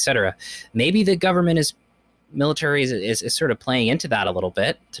beings, etc. Maybe the government military is sort of playing into that a little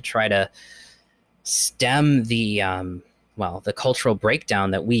bit to try to stem the cultural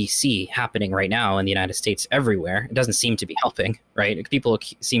breakdown that we see happening right now in the United States everywhere. It doesn't seem to be helping, right? People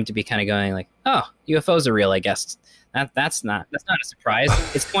seem to be kind of going like, oh, UFOs are real, I guess. That's not a surprise.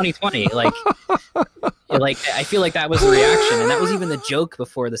 It's 2020. I feel like that was the reaction, and that was even the joke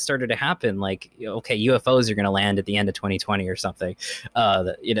before this started to happen. Like, okay, UFOs are going to land at the end of 2020 or something.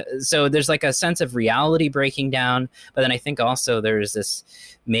 So there's like a sense of reality breaking down, but then I think also there's this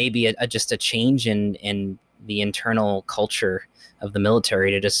maybe just a change in the internal culture of the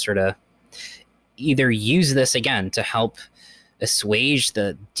military to just sort of either use this again to help assuage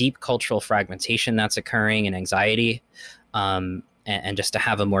the deep cultural fragmentation that's occurring and anxiety, and just to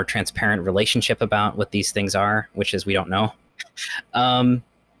have a more transparent relationship about what these things are, which is we don't know,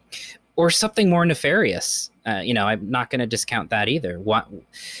 or something more nefarious. I'm not going to discount that either. What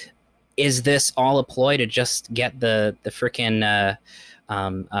is this all a ploy to just get the freaking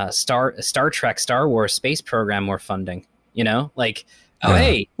Star Trek, Star Wars space program more funding?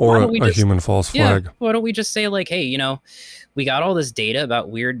 Hey, or a human false flag. Why don't we just say like, hey, we got all this data about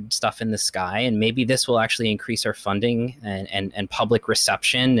weird stuff in the sky, and maybe this will actually increase our funding and public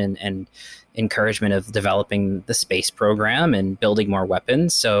reception and encouragement of developing the space program and building more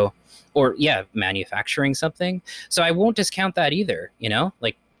weapons. So, manufacturing something. So I won't discount that either.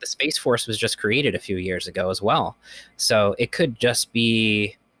 Like the Space Force was just created a few years ago as well. So it could just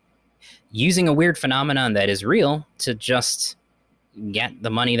be using a weird phenomenon that is real to just get the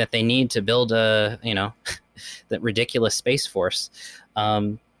money that they need to build that ridiculous Space Force.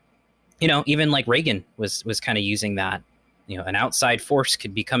 Even like Reagan was kind of using that, an outside force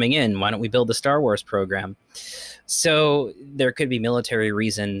could be coming in. Why don't we build the Star Wars program? So there could be military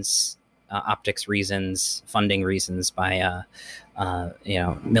reasons, optics reasons, funding reasons by,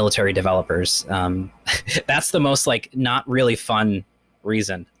 military developers. That's the most like not really fun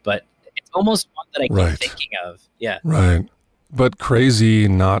reason, but it's almost one that I keep thinking of. Yeah. Right. But crazy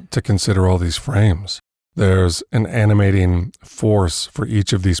not to consider all these frames. There's an animating force for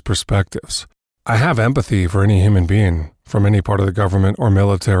each of these perspectives. I have empathy for any human being from any part of the government or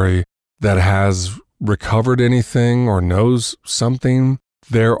military that has recovered anything or knows something.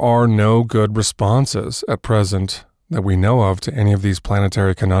 There are no good responses at present that we know of to any of these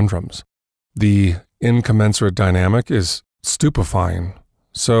planetary conundrums. The incommensurate dynamic is stupefying.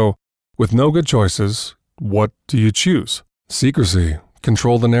 So, with no good choices, what do you choose? Secrecy,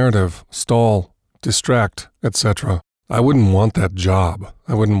 control the narrative, stall, distract, etc. I wouldn't want that job.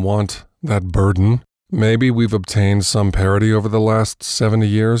 I wouldn't want that burden. Maybe we've obtained some parity over the last 70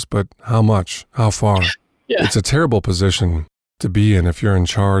 years, but how much? How far? Yeah. It's a terrible position to be in if you're in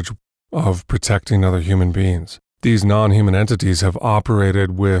charge of protecting other human beings. These non-human entities have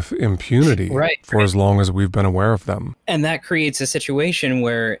operated with impunity for as long as we've been aware of them. And that creates a situation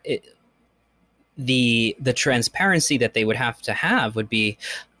where the transparency that they would have would be,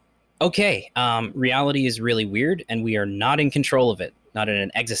 okay, reality is really weird and we are not in control of it, not in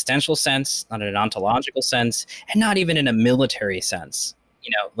an existential sense, not in an ontological sense, and not even in a military sense.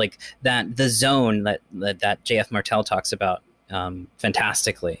 Like that, the zone that J.F. Martel talks about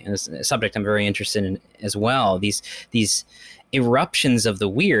fantastically, and it's a subject I'm very interested in as well. These eruptions of the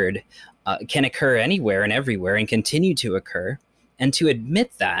weird can occur anywhere and everywhere and continue to occur. And to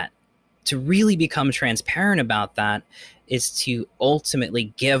admit that, to really become transparent about that, is to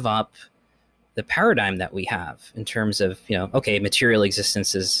ultimately give up the paradigm that we have in terms of, material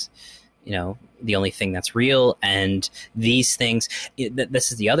existence is, the only thing that's real. And these things,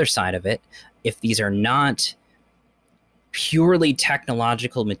 this is the other side of it. If these are not purely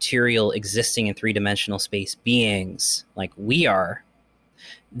technological material existing in three-dimensional space beings like we are,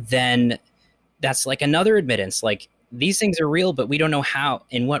 then that's like another admittance. Like, these things are real, but we don't know how,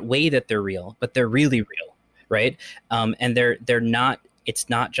 in what way that they're real, but they're really real, right? And they're not. It's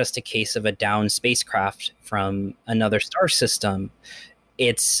not just a case of a downed spacecraft from another star system.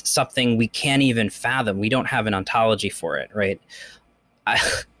 It's something we can't even fathom. We don't have an ontology for it, right?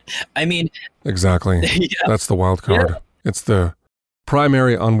 I mean, exactly. Yeah. That's the wild card. Yeah. It's the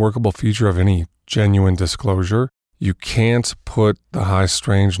primary unworkable feature of any genuine disclosure. You can't put the high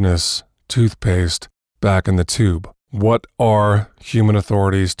strangeness toothpaste back in the tube. What are human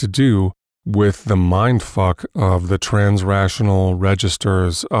authorities to do with the mindfuck of the transrational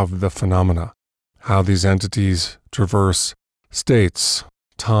registers of the phenomena? How these entities traverse states,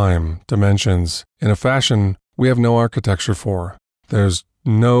 time, dimensions, in a fashion we have no architecture for. There's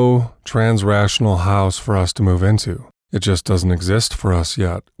no transrational house for us to move into. It just doesn't exist for us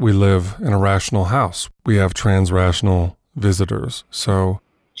yet. We live in a rational house. We have transrational visitors. So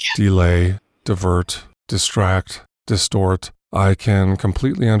delay, divert, distract, distort. I can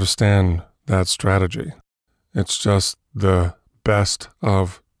completely understand that strategy. It's just the best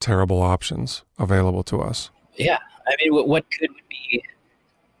of terrible options available to us. Yeah. I mean, what good would be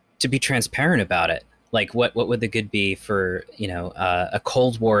to be transparent about it? Like, what would the good be for, a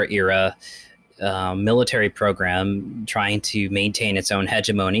Cold War era military program trying to maintain its own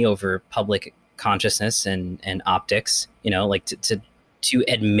hegemony over public consciousness and optics, like to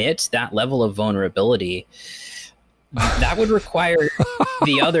admit that level of vulnerability that would require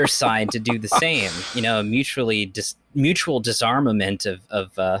the other side to do the same. Mutual disarmament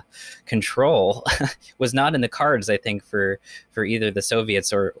of control was not in the cards, I think, for either the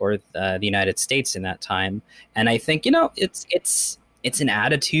Soviets or the United States in that time. And I think it's an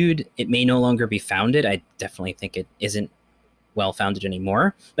attitude. It may no longer be founded. I definitely think it isn't well founded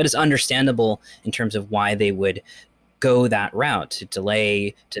anymore, but it's understandable in terms of why they would go that route, to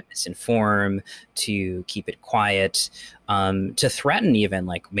delay, to misinform, to keep it quiet, to threaten even,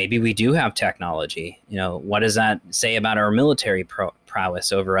 like, maybe we do have technology. What does that say about our military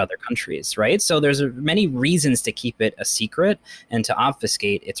prowess over other countries, right? So there's many reasons to keep it a secret and to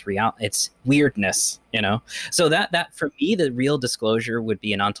obfuscate its weirdness, So that for me, the real disclosure would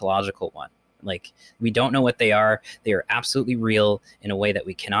be an ontological one. Like, we don't know what they are. They are absolutely real in a way that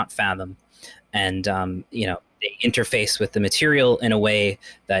we cannot fathom. And, they interface with the material in a way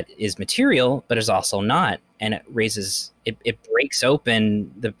that is material, but is also not. And it breaks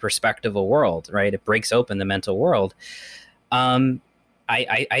open the perspective of world, right? It breaks open the mental world. I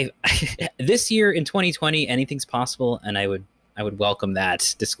this year in 2020, anything's possible. And I would welcome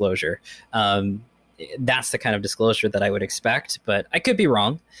that disclosure. That's the kind of disclosure that I would expect, but I could be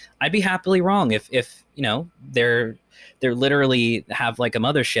wrong. I'd be happily wrong if they're literally have like a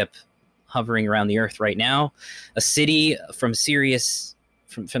mothership hovering around the Earth right now, a city from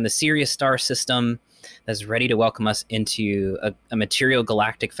the Sirius star system that's ready to welcome us into a material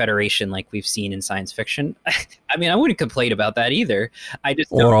galactic federation like we've seen in science fiction. I mean, I wouldn't complain about that either.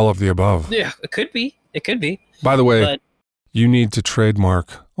 Or all of the above. Yeah, it could be. By the way, you need to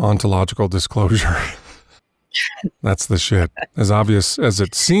trademark ontological disclosure. That's the shit. As obvious as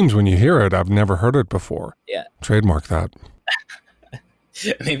it seems when you hear it, I've never heard it before. Yeah. Trademark that.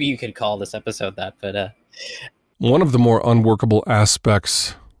 Maybe you could call this episode that, but... One of the more unworkable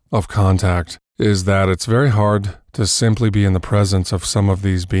aspects of contact is that it's very hard to simply be in the presence of some of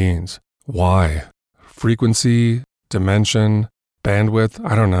these beings. Why? Frequency, dimension, bandwidth,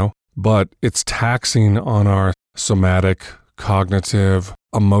 I don't know. But it's taxing on our somatic, cognitive,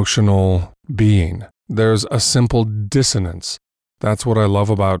 emotional being. There's a simple dissonance. That's what I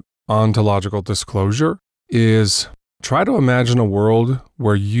love about ontological disclosure, is try to imagine a world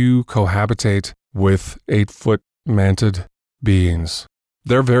where you cohabitate with 8-foot manted beings.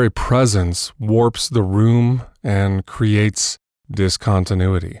 Their very presence warps the room and creates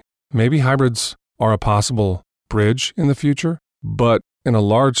discontinuity. Maybe hybrids are a possible bridge in the future, but in a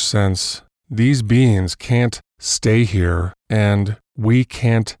large sense, these beings can't stay here and we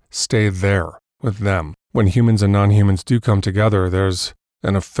can't stay there with them. When humans and non-humans do come together, there's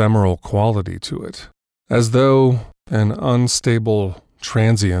an ephemeral quality to it, as though an unstable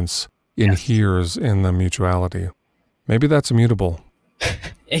transience inheres in the mutuality. Maybe that's immutable.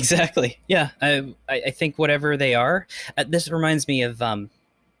 Exactly. Yeah. I think whatever they are, this reminds me of,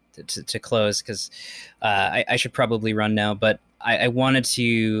 to close, because I should probably run now, but I wanted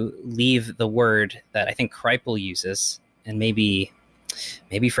to leave the word that I think Kripal uses, and maybe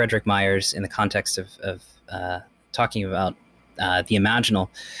Frederick Myers in the context of talking about the imaginal,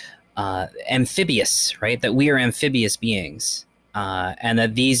 amphibious, right? That we are amphibious beings, and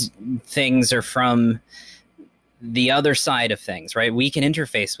that these things are from the other side of things, right? We can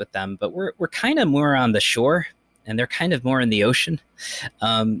interface with them, but we're kind of more on the shore, and they're kind of more in the ocean.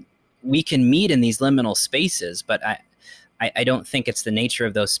 We can meet in these liminal spaces, but I don't think it's the nature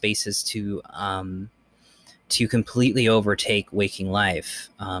of those spaces to completely overtake waking life.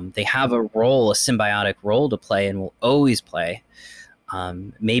 They have a role, a symbiotic role to play, and will always play.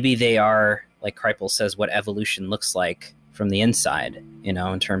 Maybe they are, like Kripal says, what evolution looks like from the inside,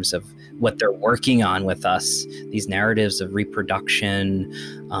 in terms of what they're working on with us, these narratives of reproduction,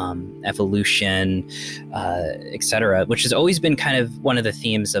 evolution, etc., which has always been kind of one of the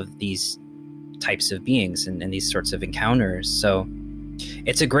themes of these types of beings and these sorts of encounters. So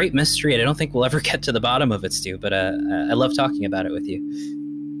it's a great mystery, and I don't think we'll ever get to the bottom of it, Stu, but I love talking about it with you.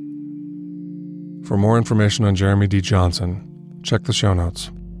 For more information on Jeremy D. Johnson, check the show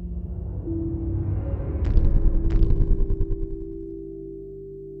notes.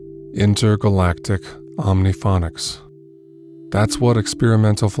 Intergalactic omniphonics. That's what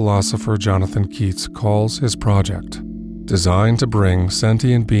experimental philosopher Jonathan Keats calls his project, designed to bring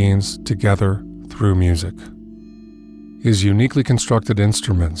sentient beings together through music. His uniquely constructed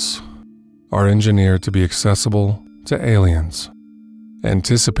instruments are engineered to be accessible to aliens,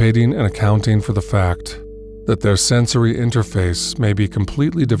 anticipating and accounting for the fact that their sensory interface may be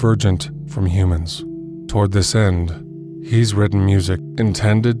completely divergent from humans. Toward this end, he's written music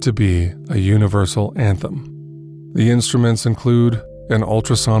intended to be a universal anthem. The instruments include an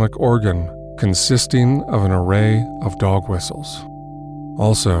ultrasonic organ consisting of an array of dog whistles.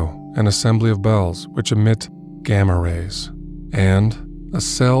 Also, an assembly of bells which emit gamma rays, and a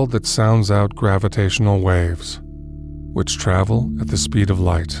cell that sounds out gravitational waves, which travel at the speed of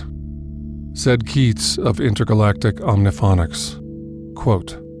light. Said Keats of intergalactic omniphonics,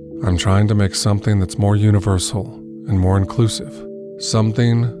 quote, "I'm trying to make something that's more universal and more inclusive,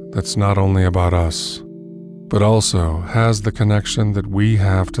 something that's not only about us, but also has the connection that we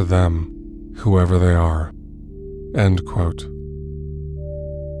have to them, whoever they are." End quote.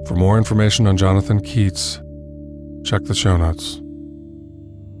 For more information on Jonathan Keats, check the show notes.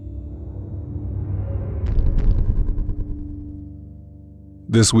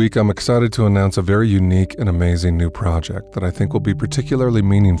 This week, I'm excited to announce a very unique and amazing new project that I think will be particularly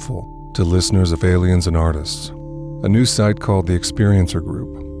meaningful to listeners of Aliens and Artists. A new site called the Experiencer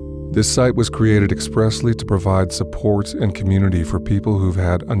Group. This site was created expressly to provide support and community for people who've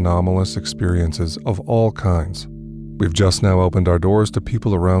had anomalous experiences of all kinds. We've just now opened our doors to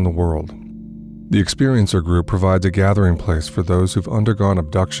people around the world. The Experiencer Group provides a gathering place for those who've undergone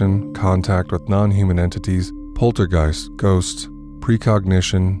abduction, contact with non-human entities, poltergeists, ghosts,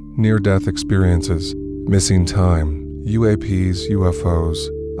 precognition, near-death experiences, missing time, UAPs, UFOs,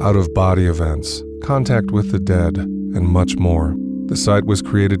 out-of-body events, contact with the dead, and much more. The site was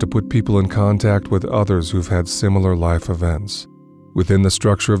created to put people in contact with others who've had similar life events. Within the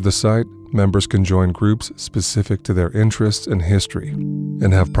structure of the site, members can join groups specific to their interests and history,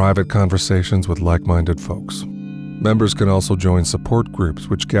 and have private conversations with like-minded folks. Members can also join support groups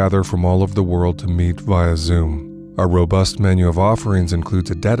which gather from all over the world to meet via Zoom. Our robust menu of offerings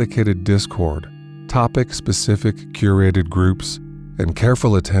includes a dedicated Discord, topic-specific curated groups, and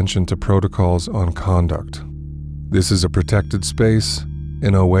careful attention to protocols on conduct. This is a protected space,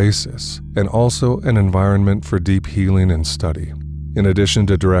 an oasis, and also an environment for deep healing and study. In addition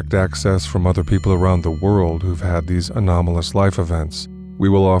to direct access from other people around the world who've had these anomalous life events, we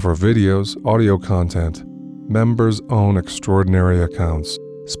will offer videos, audio content, members' own extraordinary accounts,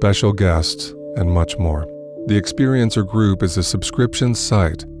 special guests, and much more. The Experiencer Group is a subscription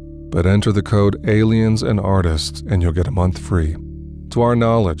site, but enter the code Aliens and Artists and you'll get a month free. To our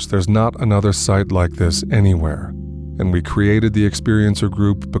knowledge, there's not another site like this anywhere, and we created the Experiencer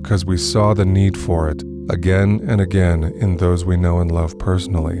Group because we saw the need for it again and again in those we know and love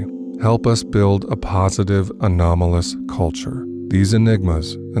personally. Help us build a positive, anomalous culture. These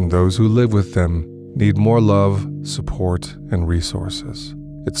enigmas and those who live with them need more love, support, and resources.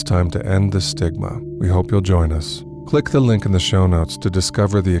 It's time to end the stigma. We hope you'll join us. Click the link in the show notes to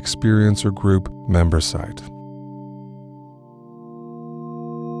discover the Experiencer Group member site.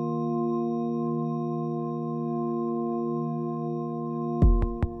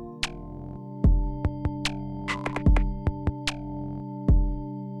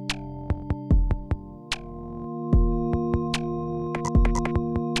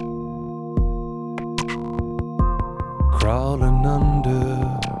 Crawling under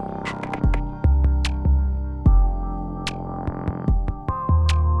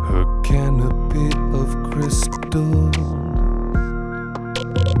her canopy of crystal,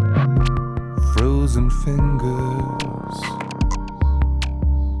 frozen fingers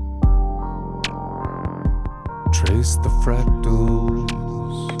trace the fractals.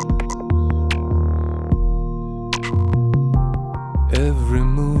 Every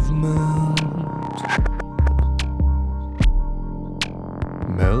movement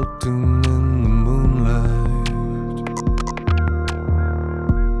melting in the moonlight.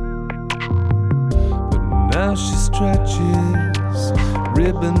 But now she stretches,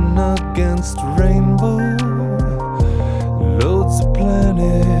 ribbon against rainbow, loads a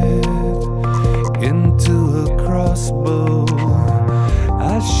planet into a crossbow.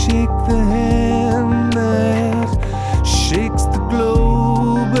 I shake the hand that shakes the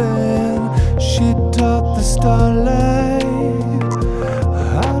globe, and she taught the starlight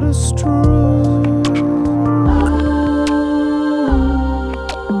how to stroll.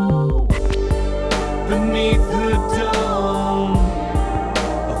 Beneath her dome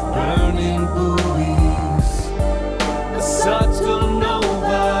of burning buoys, a subtle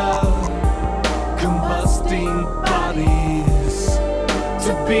nova, combusting bodies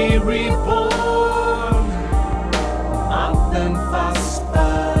to be reborn. Moth and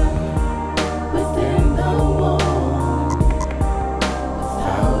phosphor within the womb,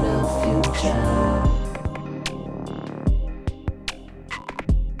 without a future.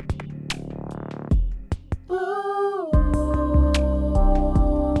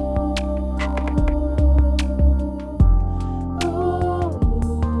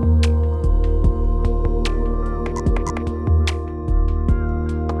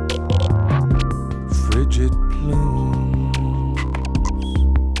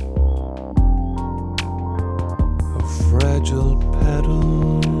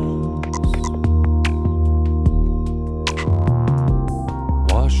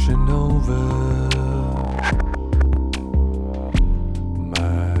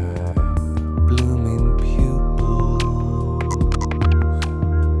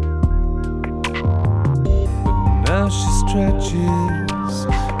 inches,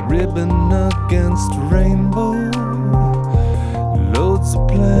 ribbon against rainbow, loads a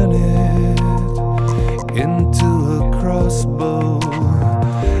planet into a crossbow.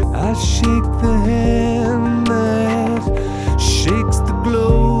 I shake the